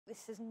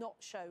this has not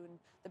shown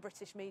the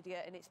British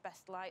media in its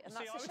best light, and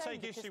See, that's a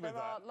shame because there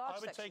are large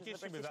sections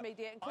of the British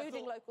media,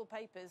 including local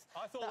papers,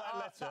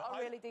 that are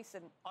really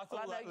decent. I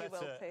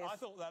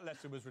thought that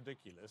letter was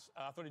ridiculous.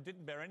 I thought it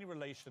didn't bear any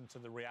relation to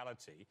the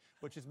reality,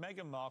 which is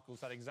Meghan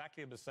Markle's had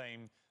exactly the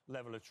same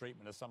level of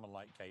treatment as someone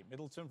like Kate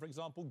Middleton, for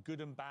example,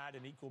 good and bad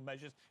in equal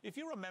measures. If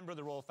you're a member of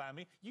the royal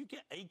family, you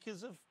get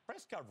acres of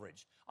press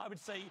coverage. I would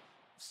say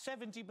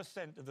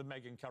 70% of the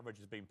Meghan coverage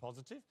has been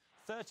positive,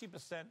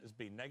 30% has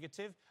been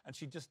negative, and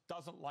she just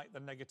doesn't like the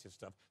negative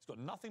stuff. It's got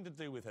nothing to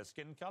do with her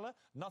skin colour,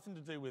 nothing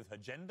to do with her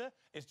gender.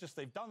 It's just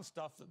they've done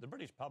stuff that the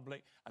British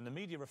public, and the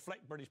media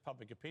reflect British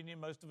public opinion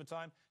most of the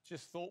time,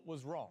 just thought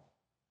was wrong.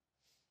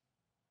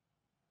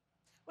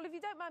 Well, if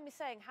you don't mind me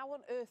saying, how on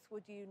earth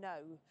would you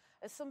know,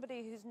 as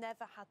somebody who's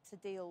never had to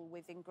deal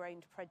with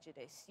ingrained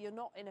prejudice, you're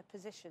not in a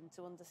position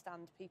to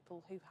understand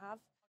people who have?